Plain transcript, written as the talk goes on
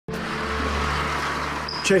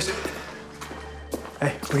Chase.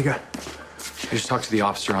 Hey, what do you got? I just talked to the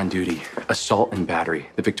officer on duty. Assault and battery.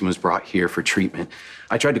 The victim was brought here for treatment.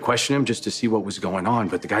 I tried to question him just to see what was going on,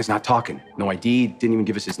 but the guy's not talking. No ID, didn't even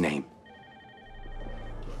give us his name.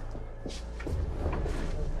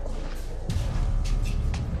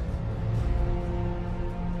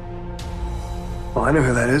 Well, I know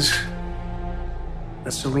who that is.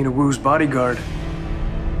 That's Selena Wu's bodyguard.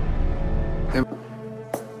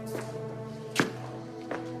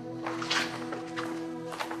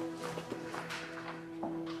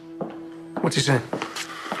 What's he saying?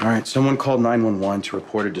 All right, someone called 911 to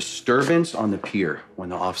report a disturbance on the pier. When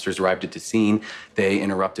the officers arrived at the scene, they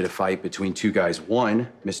interrupted a fight between two guys. One,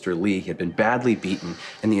 Mr. Lee, had been badly beaten,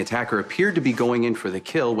 and the attacker appeared to be going in for the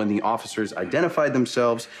kill when the officers identified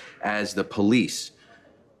themselves as the police.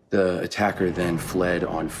 The attacker then fled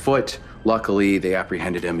on foot. Luckily, they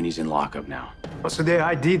apprehended him, and he's in lockup now. Oh, so they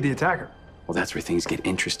ID'd the attacker. Well, that's where things get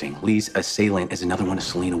interesting. Lee's assailant is another one of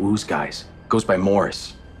Selena Wu's guys. Goes by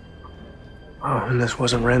Morris. Oh, and this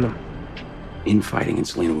wasn't random. Infighting in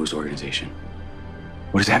Selena Wu's organization.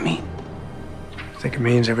 What does that mean? I think it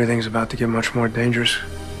means everything's about to get much more dangerous.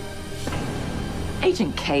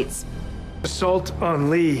 Agent Cates. Assault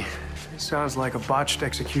on Lee. Sounds like a botched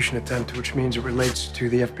execution attempt, which means it relates to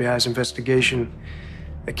the FBI's investigation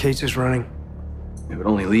that Cates is running. Yeah, but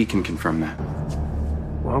only Lee can confirm that.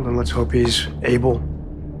 Well, then let's hope he's able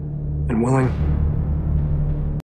and willing.